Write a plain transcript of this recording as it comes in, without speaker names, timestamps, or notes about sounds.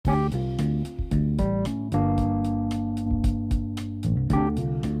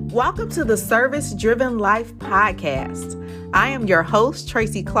Welcome to the Service Driven Life podcast. I am your host,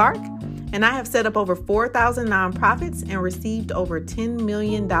 Tracy Clark, and I have set up over 4,000 nonprofits and received over $10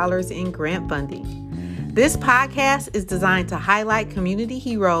 million in grant funding. This podcast is designed to highlight community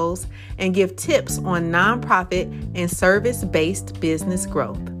heroes and give tips on nonprofit and service-based business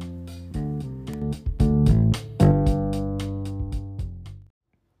growth.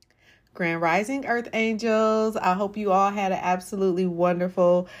 Grand Rising Earth Angels, I hope you all had an absolutely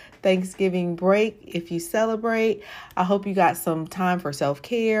wonderful Thanksgiving break. If you celebrate, I hope you got some time for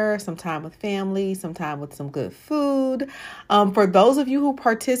self-care, some time with family, some time with some good food. For those of you who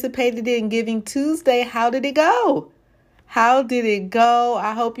participated in Giving Tuesday, how did it go? How did it go?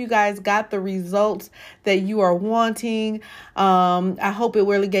 I hope you guys got the results that you are wanting. I hope it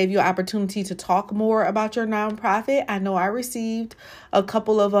really gave you an opportunity to talk more about your nonprofit. I know I received a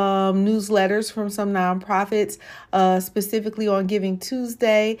couple of newsletters from some nonprofits, specifically on Giving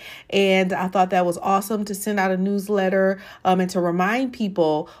Tuesday. And I thought that was awesome to send out a newsletter and to remind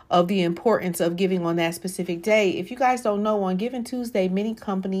people of the importance of giving on that specific day. If you guys don't know, on Giving Tuesday, many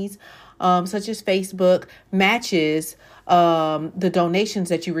companies such as Facebook matches the donations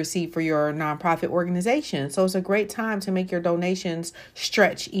that you receive for your nonprofit organization. So it's a great time to make your donations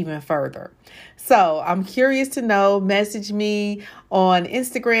stretch even further. So I'm curious to know, message me on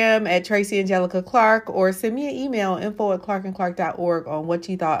Instagram at Tracy Angelica Clark, or send me an email, info@clarkandclark.org, on what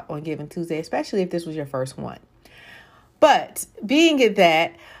you thought on Giving Tuesday, especially if this was your first one. But being at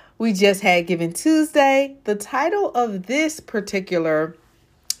that, we just had Giving Tuesday. The title of this particular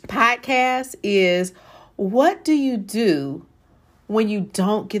podcast is, what do you do when you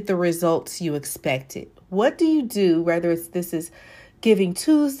don't get the results you expected? What do you do, whether this is Giving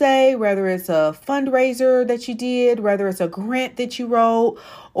Tuesday, whether it's a fundraiser that you did, whether it's a grant that you wrote,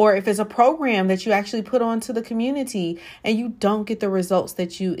 or if it's a program that you actually put onto the community and you don't get the results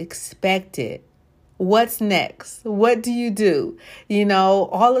that you expected? What's next? What do you do?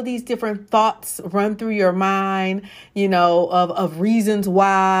 All of these different thoughts run through your mind, of reasons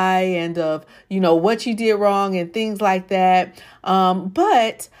why, and of, what you did wrong and things like that.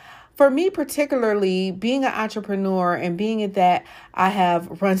 But for me, particularly being an entrepreneur and being at that, I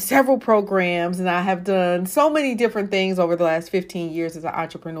have run several programs and I have done so many different things over the last 15 years as an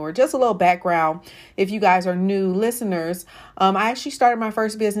entrepreneur. Just a little background, if you guys are new listeners, I actually started my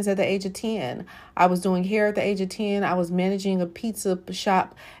first business at the age of 10. I was doing hair at the age of 10. I was managing a pizza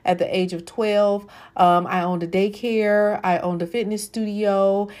shop at the age of 12. I owned a daycare. I owned a fitness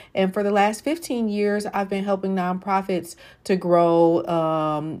studio. And for the last 15 years, I've been helping nonprofits to grow,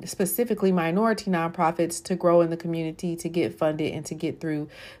 specifically minority nonprofits, to grow in the community, to get funded, and to get through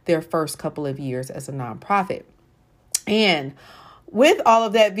their first couple of years as a nonprofit. And with all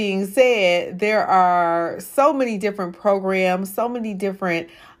of that being said, there are so many different programs, so many different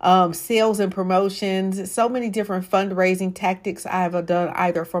sales and promotions, so many different fundraising tactics I have done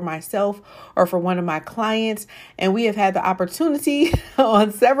either for myself or for one of my clients. And we have had the opportunity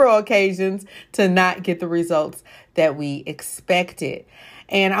on several occasions to not get the results that we expected.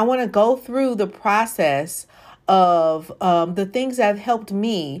 And I want to go through the process of the things that have helped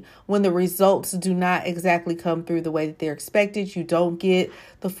me when the results do not exactly come through the way that they're expected. You don't get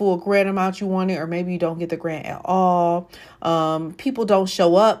the full grant amount you wanted, or maybe you don't get the grant at all. People don't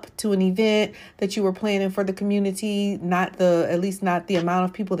show up to an event that you were planning for the community, at least not the amount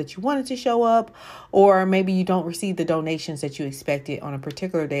of people that you wanted to show up, or maybe you don't receive the donations that you expected on a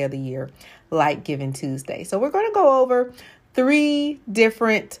particular day of the year, like Giving Tuesday. So we're going to go over 3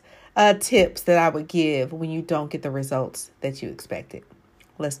 different tips that I would give when you don't get the results that you expected.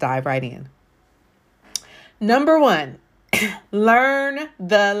 Let's dive right in. Number 1, learn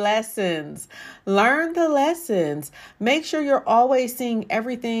the lessons. Learn the lessons. Make sure you're always seeing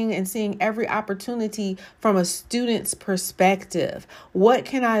everything and seeing every opportunity from a student's perspective. What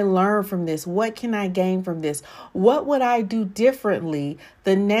can I learn from this? What can I gain from this? What would I do differently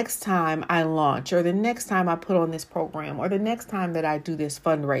the next time I launch, or the next time I put on this program, or the next time that I do this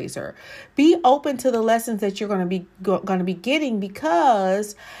fundraiser? Be open to the lessons that you're going to be getting,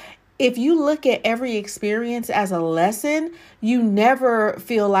 because if you look at every experience as a lesson, you never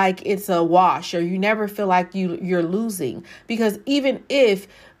feel like it's a wash, or you never feel like you're losing. Because even if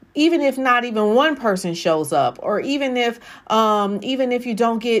not even one person shows up, or even if you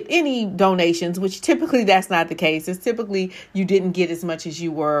don't get any donations, which typically that's not the case. It's typically you didn't get as much as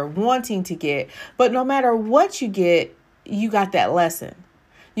you were wanting to get. But no matter what you get, you got that lesson.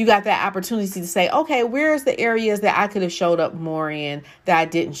 You got that opportunity to say, okay, where's the areas that I could have showed up more in that I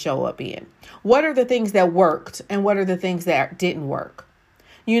didn't show up in? What are the things that worked and what are the things that didn't work?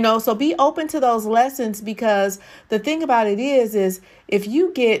 So be open to those lessons, because the thing about it is if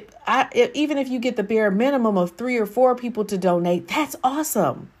you get, even if you get the bare minimum of 3 or 4 people to donate, that's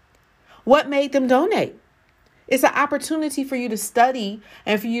awesome. What made them donate? It's an opportunity for you to study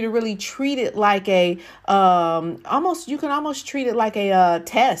and for you to really treat it like you can almost treat it like a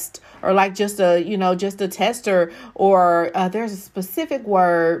test, or like just a tester, or there's a specific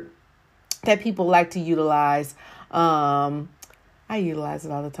word that people like to utilize. I utilize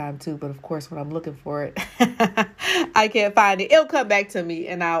it all the time too, but of course, when I'm looking for it, I can't find it. It'll come back to me,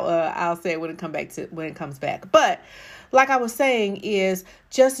 and I'll say it when it comes back. But like I was saying, is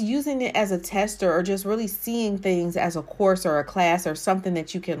just using it as a tester, or just really seeing things as a course or a class or something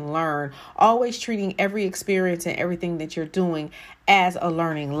that you can learn. Always treating every experience and everything that you're doing as a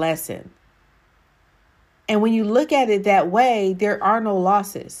learning lesson. And when you look at it that way, there are no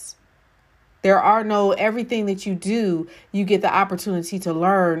losses. Everything that you do, you get the opportunity to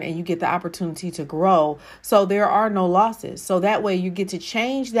learn and you get the opportunity to grow. So there are no losses. So that way you get to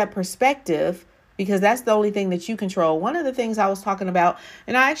change that perspective, because that's the only thing that you control. One of the things I was talking about,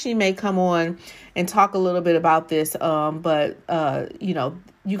 and I actually may come on and talk a little bit about this, but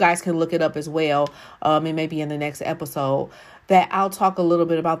you guys can look it up as well. And maybe in the next episode that I'll talk a little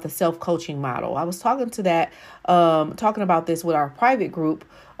bit about the self-coaching model. I was talking about this with our private group,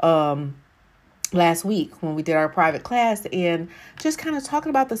 last week when we did our private class, and just kind of talking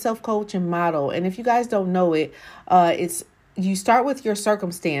about the self-coaching model. And if you guys don't know it, you start with your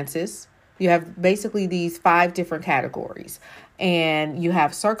circumstances. You have basically these 5 different categories, and you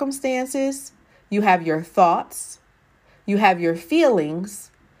have circumstances, you have your thoughts, you have your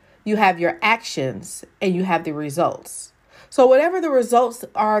feelings, you have your actions, and you have the results. So whatever the results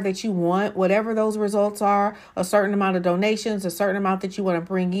are that you want, whatever those results are, a certain amount of donations, a certain amount that you want to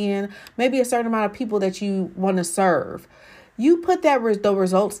bring in, maybe a certain amount of people that you want to serve, you put the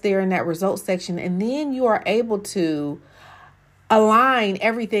results there in that results section, and then you are able to align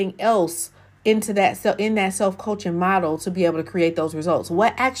everything else into that self-coaching model to be able to create those results.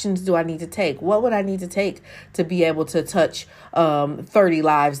 What actions do I need to take? What would I need to take to be able to touch 30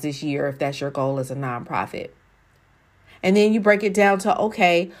 lives this year, if that's your goal as a nonprofit? And then you break it down to,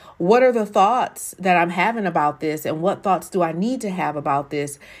 okay, what are the thoughts that I'm having about this, and what thoughts do I need to have about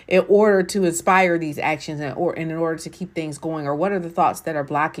this in order to inspire these actions, and in order to keep things going? Or what are the thoughts that are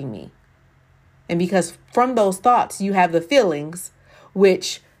blocking me? And because from those thoughts, you have the feelings,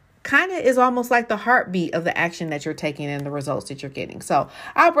 which kind of is almost like the heartbeat of the action that you're taking and the results that you're getting. So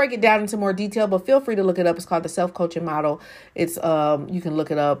I'll break it down into more detail, but feel free to look it up. It's called the self-coaching model. It's you can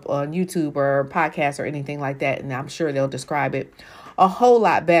look it up on YouTube or podcast or anything like that, and I'm sure they'll describe it a whole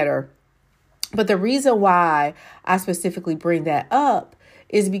lot better. But the reason why I specifically bring that up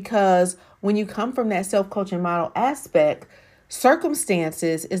is because when you come from that self-coaching model aspect,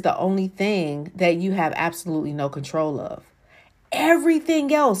 circumstances is the only thing that you have absolutely no control of.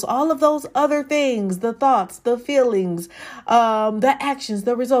 Everything else, all of those other things, the thoughts, the feelings, the actions,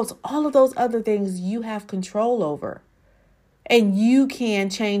 the results, all of those other things you have control over. And you can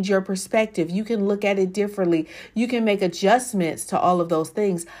change your perspective. You can look at it differently. You can make adjustments to all of those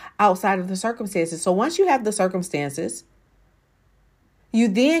things outside of the circumstances. So once you have the circumstances, you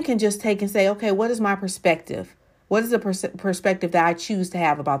then can just take and say, okay, what is my perspective? What is the perspective that I choose to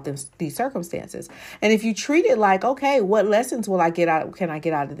have about these circumstances? And if you treat it like, okay, what lessons can I get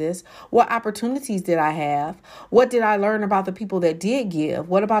out of this? What opportunities did I have? What did I learn about the people that did give?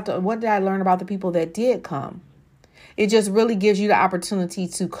 What did I learn about the people that did come? It just really gives you the opportunity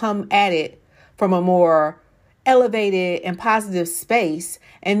to come at it from a more elevated and positive space.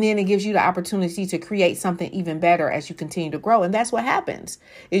 And then it gives you the opportunity to create something even better as you continue to grow. And that's what happens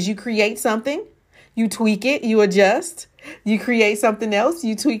is you create something. You tweak it, you adjust, you create something else,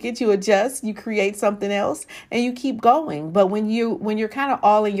 you tweak it, you adjust, you create something else, and you keep going. But when you're kind of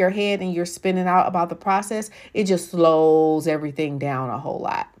all in your head and you're spinning out about the process, it just slows everything down a whole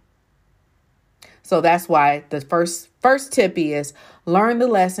lot. So that's why the first tip is learn the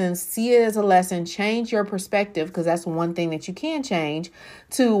lessons, see it as a lesson, change your perspective, because that's one thing that you can change,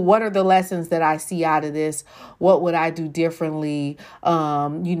 to what are the lessons that I see out of this? What would I do differently?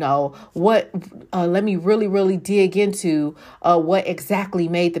 Let me really, really dig into what exactly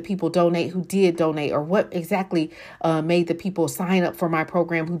made the people donate who did donate, or what exactly made the people sign up for my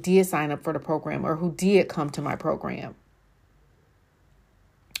program who did sign up for the program, or who did come to my program.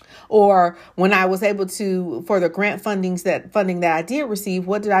 Or when I was able to, for the grant funding that I did receive,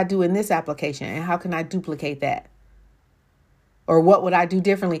 what did I do in this application, and how can I duplicate that? Or what would I do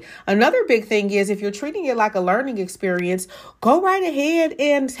differently? Another big thing is, if you're treating it like a learning experience, go right ahead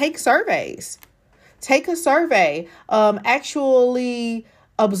and take surveys. Take a survey.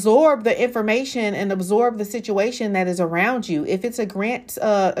 absorb the information and absorb the situation that is around you. If it's a grant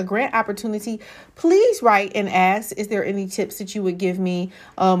opportunity, please write and ask, is there any tips that you would give me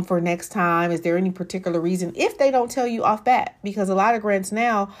for next time? Is there any particular reason if they don't tell you off bat? Because a lot of grants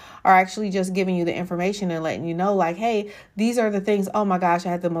now are actually just giving you the information and letting you know, like, hey, these are the things. Oh my gosh, I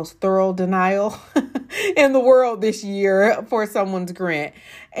had the most thorough denial in the world this year for someone's grant.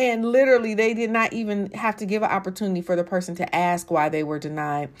 And literally, they did not even have to give an opportunity for the person to ask why they were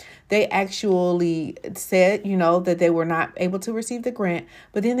denied. They actually said, that they were not able to receive the grant.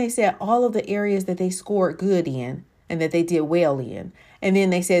 But then they said all of the areas that they scored good in and that they did well in. And then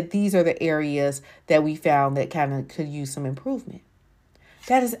they said, these are the areas that we found that kind of could use some improvement.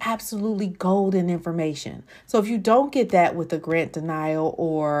 That is absolutely golden information. So if you don't get that with the grant denial,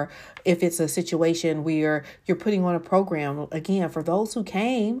 or if it's a situation where you're putting on a program, again, for those who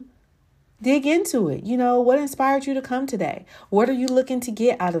came, dig into it. What inspired you to come today? What are you looking to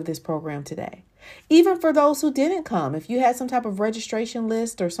get out of this program today? Even for those who didn't come, if you had some type of registration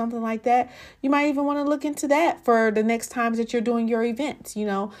list or something like that, you might even want to look into that for the next times that you're doing your events.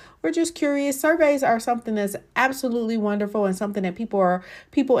 We're just curious. Surveys are something that's absolutely wonderful and something that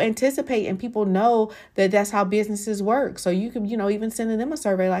people anticipate, and people know that that's how businesses work. So you can, even sending them a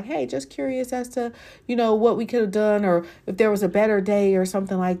survey like, hey, just curious as to, what we could have done, or if there was a better day or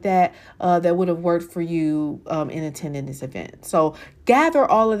something like that, that would have worked for you in attending this event. So gather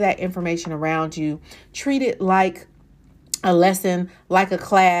all of that information around you. Treat it like a lesson, like a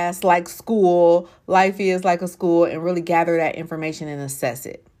class, like school. Life is like a school, and really gather that information and assess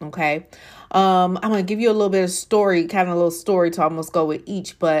it. Okay. I'm going to give you a little bit of story, kind of a little story to almost go with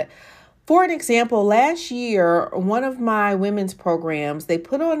each. But for an example, last year, one of my women's programs, they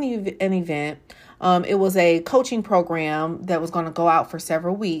put on an event. It was a coaching program that was going to go out for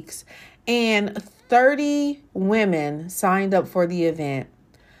several weeks, and 30 women signed up for the event.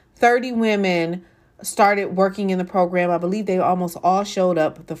 30 women started working in the program. I believe they almost all showed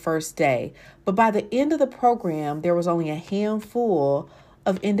up the first day. But by the end of the program, there was only a handful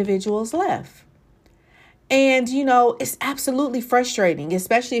of individuals left. And, it's absolutely frustrating,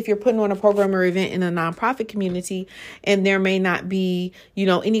 especially if you're putting on a program or event in a nonprofit community and there may not be,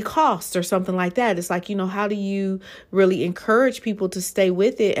 any cost or something like that. It's like, how do you really encourage people to stay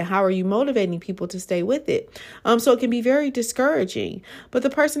with it? And how are you motivating people to stay with it? So it can be very discouraging. But the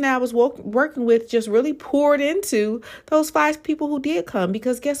person that I was working with just really poured into those 5 people who did come,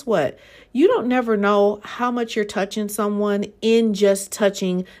 because guess what? You don't never know how much you're touching someone in just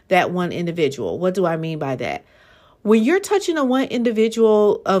touching that one individual. What do I mean by that? When you're touching a one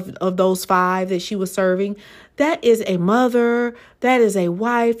individual of those 5 that she was serving, that is a mother, that is a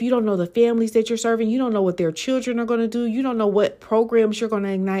wife. You don't know the families that you're serving. You don't know what their children are going to do. You don't know what programs you're going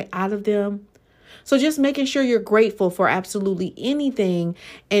to ignite out of them. So just making sure you're grateful for absolutely anything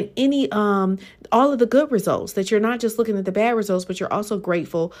and all of the good results, that you're not just looking at the bad results, but you're also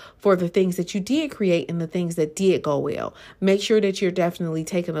grateful for the things that you did create and the things that did go well. Make sure that you're definitely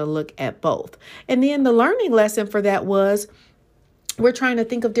taking a look at both. And then the learning lesson for that was, we're trying to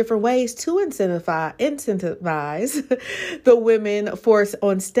think of different ways to incentivize the women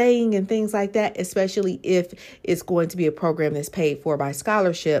on staying and things like that, especially if it's going to be a program that's paid for by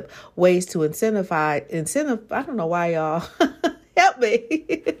scholarship. Ways to I don't know why y'all help me.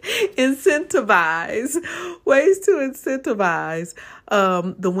 Ways to incentivize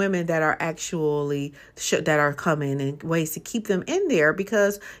the women that are actually that are coming, and ways to keep them in there.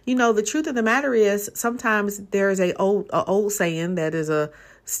 Because, the truth of the matter is, sometimes there's a old saying that is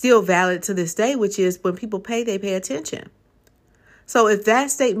still valid to this day, which is, when people pay, they pay attention. So if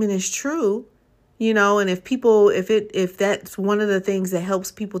that statement is true, and if that's one of the things that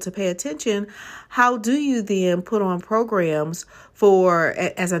helps people to pay attention, how do you then put on programs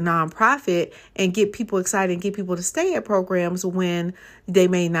as a nonprofit and get people excited and get people to stay at programs when they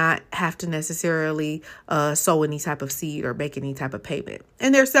may not have to necessarily sow any type of seed or make any type of payment?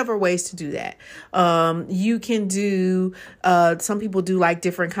 And there are several ways to do that. You can do, some people do like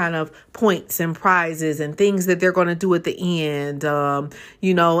different kind of points and prizes and things that they're going to do at the end,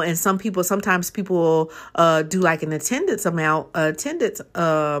 and sometimes people do like an attendance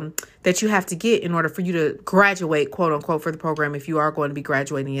that you have to get in order for you to graduate, quote unquote, for the program, if you are going to be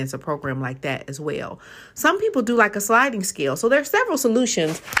graduating as a program like that as well. Some people do like a sliding scale. So there's several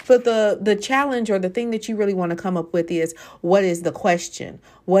solutions, but the challenge, or the thing that you really want to come up with, is, what is the question?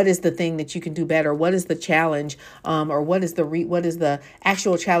 What is the thing that you can do better? What is the challenge, or what is the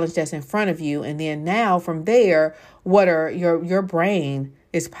actual challenge that's in front of you? And then now from there, what are your brain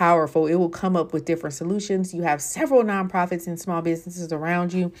is powerful. It will come up with different solutions. You have several nonprofits and small businesses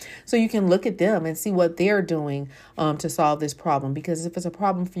around you, so you can look at them and see what they're doing to solve this problem. Because if it's a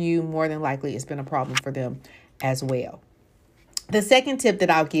problem for you, more than likely it's been a problem for them as well. The second tip that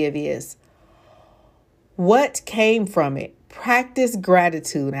I'll give is what came from it. Practice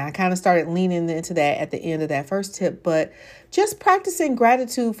gratitude. And I kind of started leaning into that at the end of that first tip, but just practicing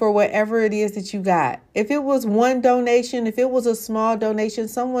gratitude for whatever it is that you got. If it was one donation, if it was a small donation,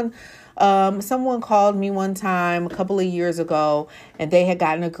 someone called me one time a couple of years ago, and they had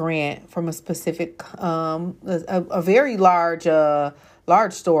gotten a grant from a specific, a very large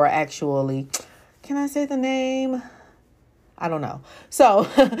store, actually. Can I say the name? I don't know. So,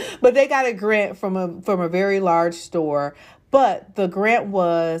 but they got a grant from a very large store. But the grant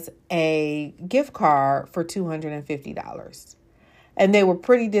was a gift card for $250. And they were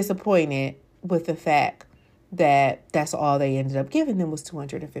pretty disappointed with the fact that that's all they ended up giving them was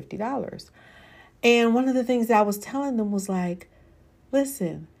 $250. And one of the things I was telling them was like,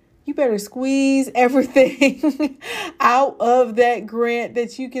 listen, you better squeeze everything out of that grant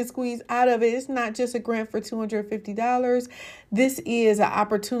that you can squeeze out of it. It's not just a grant for $250. This is an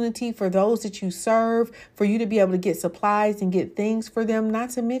opportunity for those that you serve, for you to be able to get supplies and get things for them. Not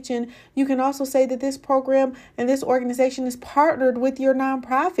to mention, you can also say that this program and this organization is partnered with your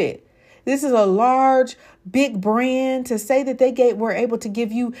nonprofit. This is a large, big brand. To say that they were able to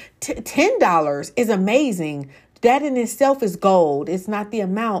give you $10 is amazing. That in itself is gold. It's not the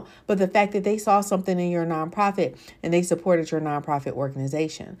amount, but the fact that they saw something in your nonprofit and they supported your nonprofit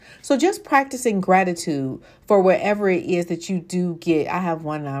organization. So just practicing gratitude for whatever it is that you do get. I have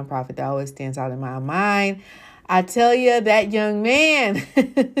one nonprofit that always stands out in my mind. I tell you, that young man,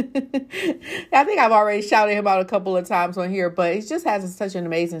 I think I've already shouted him out a couple of times on here, but he just has such an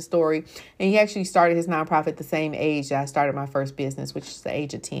amazing story. And he actually started his nonprofit the same age that I started my first business, which is the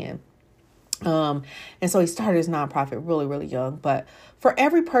age of 10. And so he started his nonprofit really, really young. But for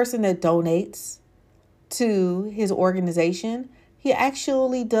every person that donates to his organization, he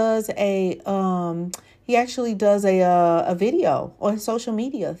actually does a video on social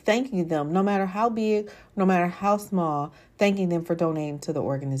media thanking them, no matter how big, no matter how small, thanking them for donating to the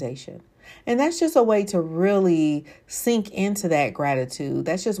organization. And that's just a way to really sink into that gratitude.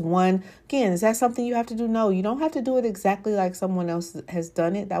 That's just one. Again, is that something you have to do? No, you don't have to do it exactly like someone else has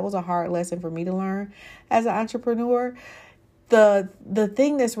done it. That was a hard lesson for me to learn as an entrepreneur. The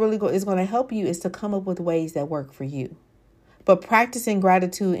thing that's really is going to help you is to come up with ways that work for you. But practicing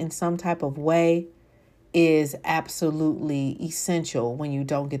gratitude in some type of way is absolutely essential when you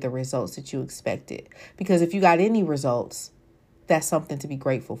don't get the results that you expected. Because if you got any results, that's something to be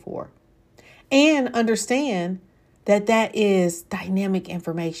grateful for. And understand that that is dynamic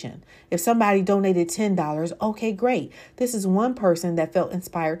information. If somebody donated $10, okay, great. This is one person that felt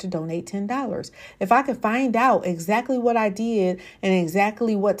inspired to donate $10. If I could find out exactly what I did and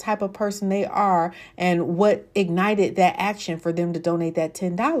exactly what type of person they are and what ignited that action for them to donate that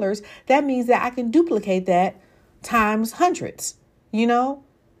 $10, that means that I can duplicate that times hundreds,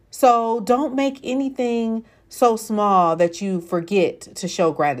 So don't make anything so small that you forget to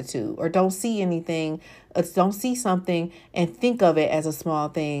show gratitude, or don't see something and think of it as a small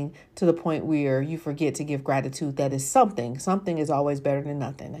thing to the point where you forget to give gratitude. That is something. Something is always better than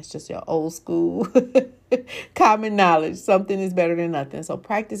nothing. That's just your old school common knowledge. Something is better than nothing. So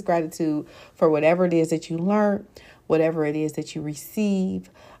practice gratitude for whatever it is that you learn, whatever it is that you receive.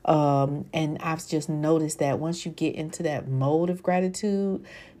 And I've just noticed that once you get into that mode of gratitude,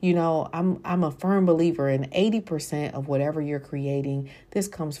 I'm a firm believer in 80% of whatever you're creating. This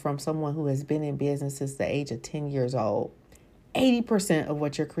comes from someone who has been in business since the age of 10 years old. 80% of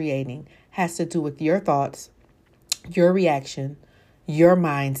what you're creating has to do with your thoughts, your reaction, your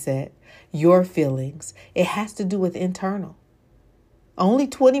mindset, your feelings. It has to do with internal. Only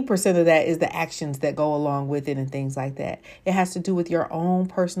 20% of that is the actions that go along with it and things like that. It has to do with your own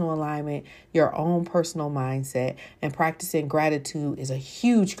personal alignment, your own personal mindset, and practicing gratitude is a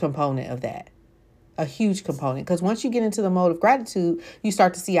huge component of that. A huge component. Because once you get into the mode of gratitude, you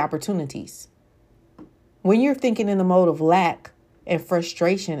start to see opportunities. When you're thinking in the mode of lack and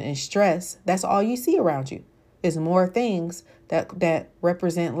frustration and stress, that's all you see around you is more things that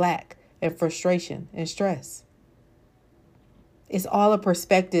represent lack and frustration and stress. It's all a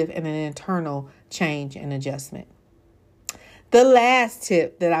perspective and an internal change and adjustment. The last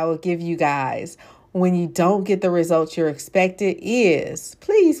tip that I will give you guys when you don't get the results you're expected is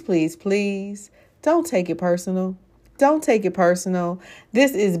please, please, please don't take it personal. Don't take it personal.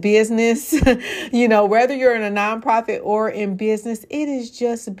 This is business. Whether you're in a nonprofit or in business, it is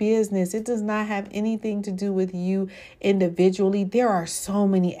just business. It does not have anything to do with you individually. There are so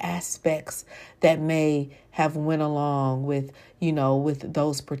many aspects that may have went along with, with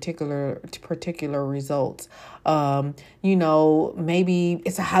those particular results. Maybe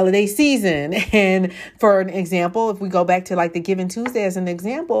it's a holiday season. And for an example, if we go back to like the Giving Tuesday as an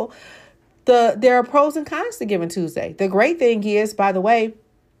example, there are pros and cons to Giving Tuesday. The great thing is, by the way,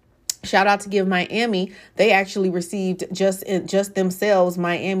 shout out to Give Miami. They actually received just themselves,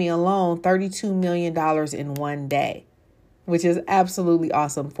 Miami alone, $32 million in one day, which is absolutely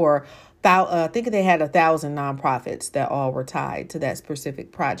awesome for I think they had 1,000 nonprofits that all were tied to that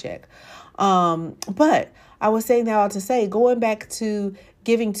specific project. But I was saying that all to say, going back to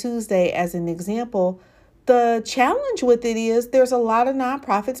Giving Tuesday as an example, the challenge with it is there's a lot of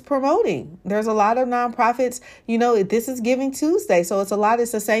nonprofits promoting. There's a lot of nonprofits, this is Giving Tuesday. So it's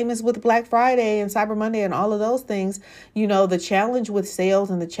the same as with Black Friday and Cyber Monday and all of those things. The challenge with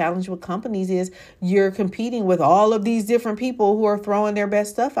sales and the challenge with companies is you're competing with all of these different people who are throwing their best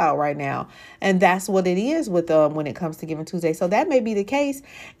stuff out right now. And that's what it is with when it comes to Giving Tuesday. So that may be the case.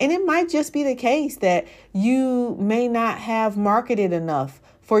 And it might just be the case that you may not have marketed enough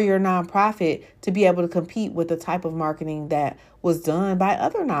for your nonprofit to be able to compete with the type of marketing that was done by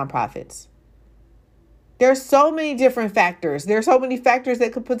other nonprofits. There's so many different factors. There are so many factors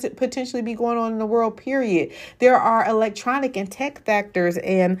that could potentially be going on in the world, period. There are electronic and tech factors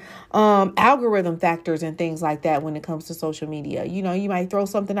and algorithm factors and things like that when it comes to social media. You might throw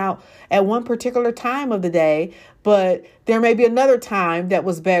something out at one particular time of the day, but there may be another time that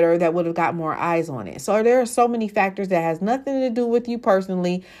was better that would have got more eyes on it. So there are so many factors that has nothing to do with you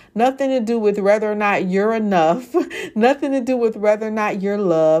personally, nothing to do with whether or not you're enough, nothing to do with whether or not you're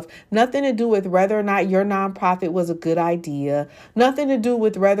loved, nothing to do with whether or not your nonprofit was a good idea, nothing to do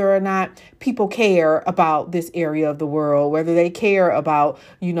with whether or not people care about this area of the world, whether they care about,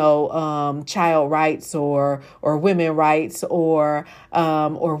 child rights or women rights or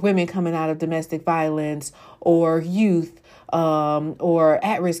women coming out of domestic violence or youth, or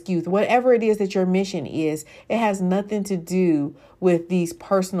at-risk youth, whatever it is that your mission is, it has nothing to do with these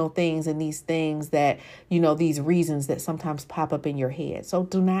personal things and these things that, these reasons that sometimes pop up in your head. So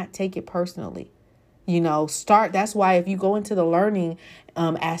do not take it personally. That's why if you go into the learning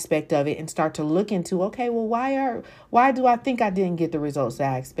aspect of it and start to look into, okay, well, why do I think I didn't get the results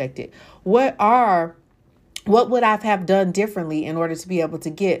that I expected? What would I have done differently in order to be able to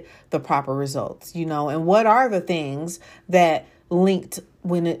get the proper results, and what are the things that linked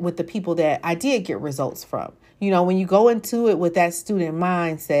with the people that I did get results from? When you go into it with that student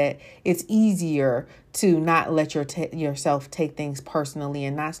mindset, it's easier to not let yourself take things personally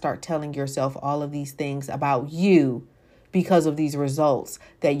and not start telling yourself all of these things about you because of these results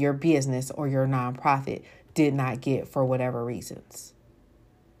that your business or your nonprofit did not get for whatever reasons.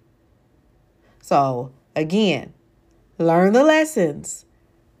 So again, learn the lessons,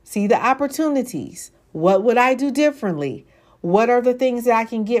 see the opportunities. What would I do differently? What are the things that I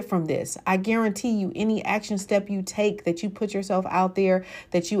can get from this? I guarantee you any action step you take, that you put yourself out there,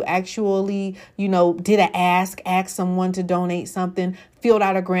 that you actually, did ask someone to donate something, filled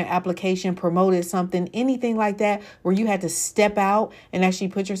out a grant application, promoted something, anything like that, where you had to step out and actually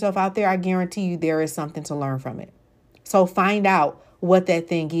put yourself out there, I guarantee you there is something to learn from it. So find out what that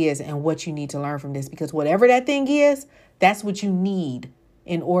thing is and what you need to learn from this, because whatever that thing is, that's what you need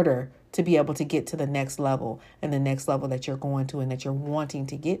in order to be able to get to the next level, and the next level that you're going to and that you're wanting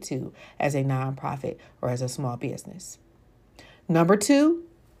to get to as a nonprofit or as a small business. Number 2,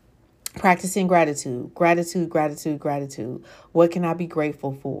 practicing gratitude. Gratitude, gratitude, gratitude. What can I be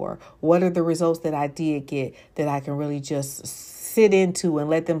grateful for? What are the results that I did get that I can really just sit into and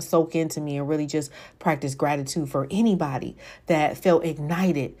let them soak into me, and really just practice gratitude for anybody that felt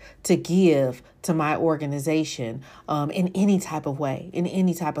ignited to give to my organization in any type of way, in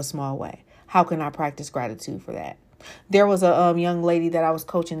any type of small way. How can I practice gratitude for that? There was a young lady that I was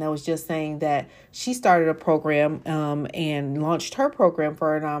coaching that was just saying that she started a program and launched her program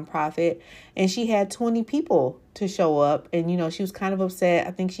for a nonprofit, and she had 20 people to show up. And, she was kind of upset.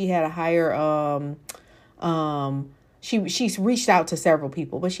 I think she had a higher She's reached out to several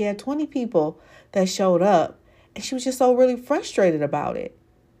people, but she had 20 people that showed up, and she was just so really frustrated about it.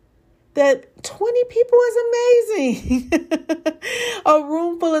 That 20 people is amazing. A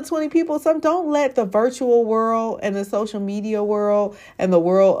room full of 20 people. Don't let the virtual world and the social media world and the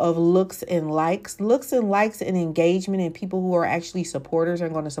world of looks and likes and engagement and people who are actually supporters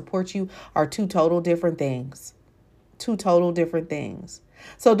and going to support you are two total different things. two total different things.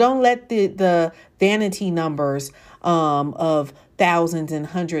 So don't let the vanity numbers of thousands and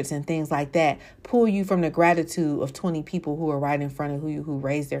hundreds and things like that pull you from the gratitude of 20 people who are right in front of you who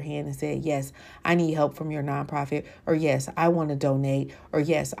raised their hand and said, yes, I need help from your nonprofit, or yes, I want to donate, or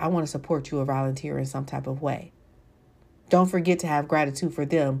yes, I want to support you or volunteer in some type of way. Don't forget to have gratitude for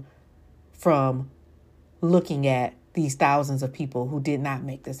them from looking at these thousands of people who did not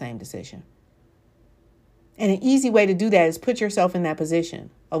make the same decision. And an easy way to do that is put yourself in that position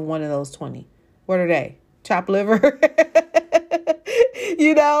of one of those 20. What are they? Chopped liver?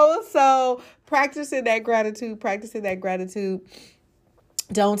 So practicing that gratitude.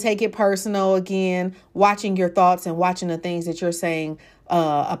 Don't take it personal. Again, watching your thoughts and watching the things that you're saying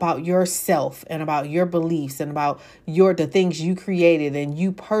about yourself and about your beliefs and about the things you created and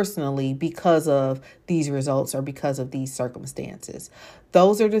you personally because of these results or because of these circumstances.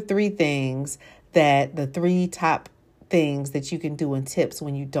 Those are the three top things that you can do in tips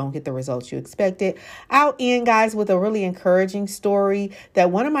when you don't get the results you expected. I'll end, guys, with a really encouraging story that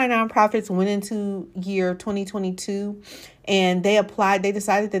one of my nonprofits went into year 2022 and they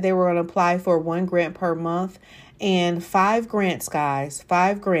decided that they were going to apply for 1 grant per month. And 5 grants, guys,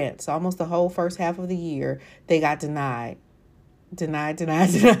 5 grants, almost the whole first half of the year, they got denied 5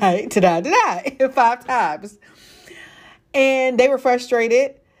 times. And they were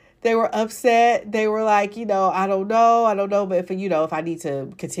frustrated. They were upset. They were like, I don't know. But if I need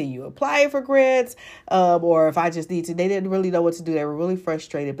to continue applying for grants, or if I just need to, they didn't really know what to do. They were really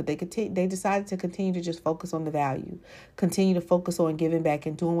frustrated, but they decided to continue to just focus on the value, continue to focus on giving back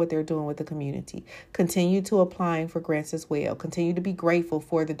and doing what they're doing with the community, continue to applying for grants as well, continue to be grateful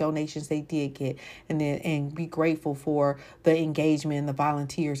for the donations they did get, and be grateful for the engagement, the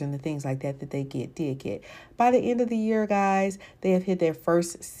volunteers and the things like that they did get. By the end of the year, guys, they have hit their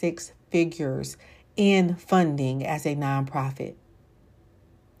first 6 figures in funding as a nonprofit.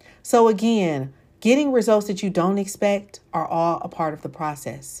 So again, getting results that you don't expect are all a part of the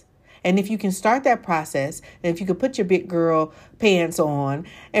process. And if you can start that process, and if you could put your big girl pants on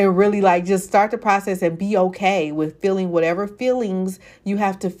and really just start the process and be okay with feeling whatever feelings you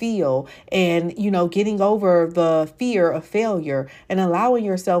have to feel, and, getting over the fear of failure and allowing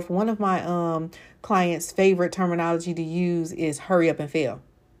yourself, one of my clients' favorite terminology to use is hurry up and fail.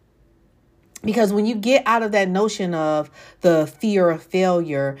 Because when you get out of that notion of the fear of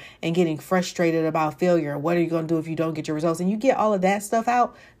failure and getting frustrated about failure, what are you going to do if you don't get your results? And you get all of that stuff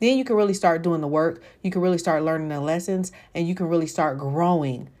out, then you can really start doing the work. You can really start learning the lessons, and you can really start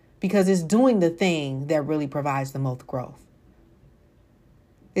growing, because it's doing the thing that really provides the most growth.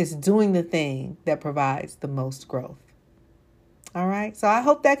 It's doing the thing that provides the most growth. All right. So I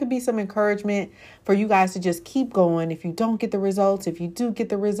hope that could be some encouragement for you guys to just keep going. If you don't get the results, if you do get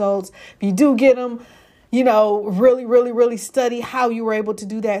the results, if you do get them, really, really, really study how you were able to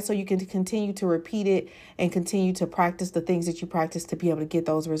do that so you can continue to repeat it and continue to practice the things that you practice to be able to get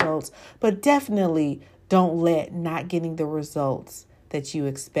those results. But definitely don't let not getting the results that you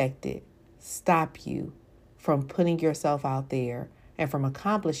expected stop you from putting yourself out there and from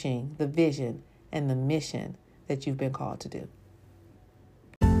accomplishing the vision and the mission that you've been called to do.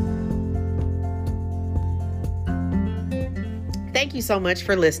 Thank you so much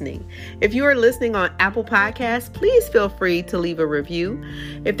for listening. If you are listening on Apple Podcasts, please feel free to leave a review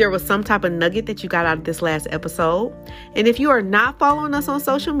if there was some type of nugget that you got out of this last episode. And if you are not following us on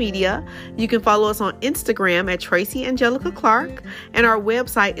social media, you can follow us on Instagram at Tracy Angelica Clark, and our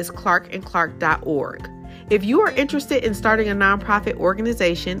website is clarkandclark.org. If you are interested in starting a nonprofit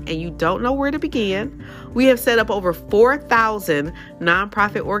organization and you don't know where to begin, we have set up over 4,000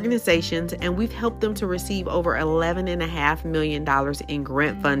 nonprofit organizations, and we've helped them to receive over $11.5 million in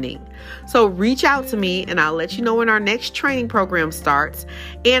grant funding. So reach out to me and I'll let you know when our next training program starts,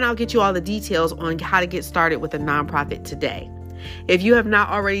 and I'll get you all the details on how to get started with a nonprofit today. If you have not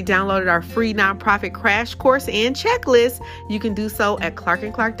already downloaded our free nonprofit crash course and checklist, you can do so at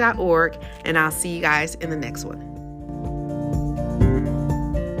clarkandclark.org, and I'll see you guys in the next one.